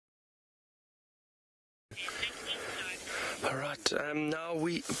Now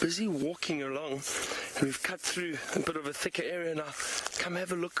we're busy walking along, and we've cut through a bit of a thicker area now. Come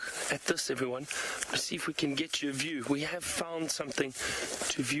have a look at this, everyone. Let's see if we can get you a view. We have found something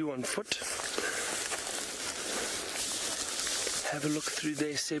to view on foot. Have a look through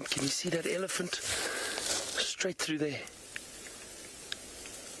there, Seb. Can you see that elephant? Straight through there.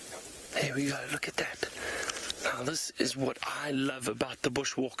 There we go, look at that. Now this is what I love about the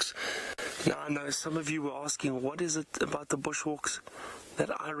bushwalks. Now I know some of you were asking, what is it about the bushwalks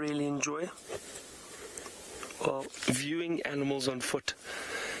that I really enjoy? Well, viewing animals on foot.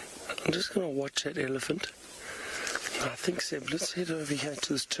 I'm just going to watch that elephant. I think, Seb, let's head over here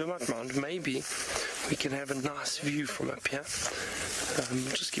to this termite mound. Maybe we can have a nice view from up here.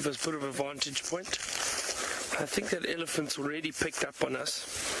 Just give us a bit of a vantage point. I think that elephant's already picked up on us.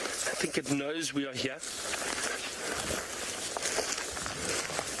 I think it knows we are here.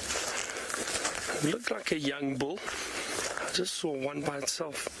 It looked like a young bull. I just saw one by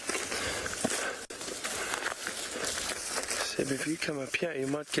itself. So if you come up here, you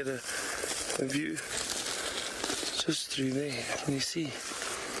might get a view just through there. Can you see?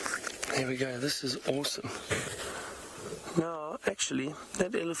 There we go. This is awesome. Now, actually,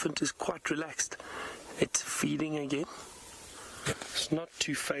 that elephant is quite relaxed. It's feeding again. It's not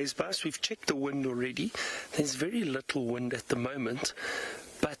too phased by us. We've checked the wind already. There's very little wind at the moment,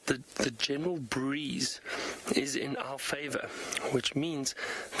 but the general breeze is in our favor, which means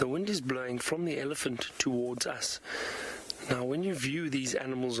the wind is blowing from the elephant towards us. Now, when you view these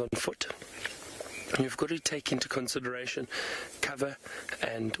animals on foot, you've got to take into consideration cover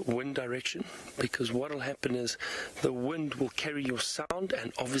and wind direction, because what will happen is the wind will carry your sound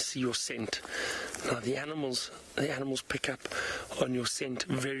and obviously your scent. Now the animals pick up on your scent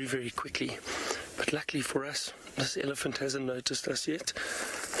very, very quickly. But luckily for us, this elephant hasn't noticed us yet.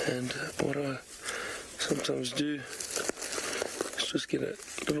 And what I sometimes do is just get a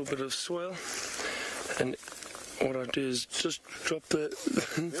little bit of soil, and what I do is just drop the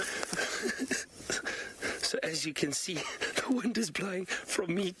so as you can see, the wind is blowing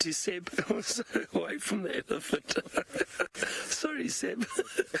from me to Seb, so away from the elephant. Sorry, Seb.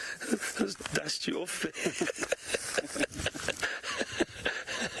 Just dust you off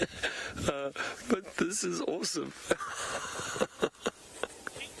there. But this is awesome.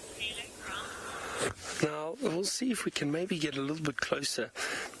 Now, we'll see if we can maybe get a little bit closer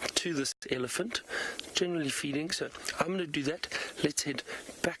to this elephant, generally feeding. So I'm going to do that. Let's head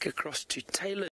back across to Taylor.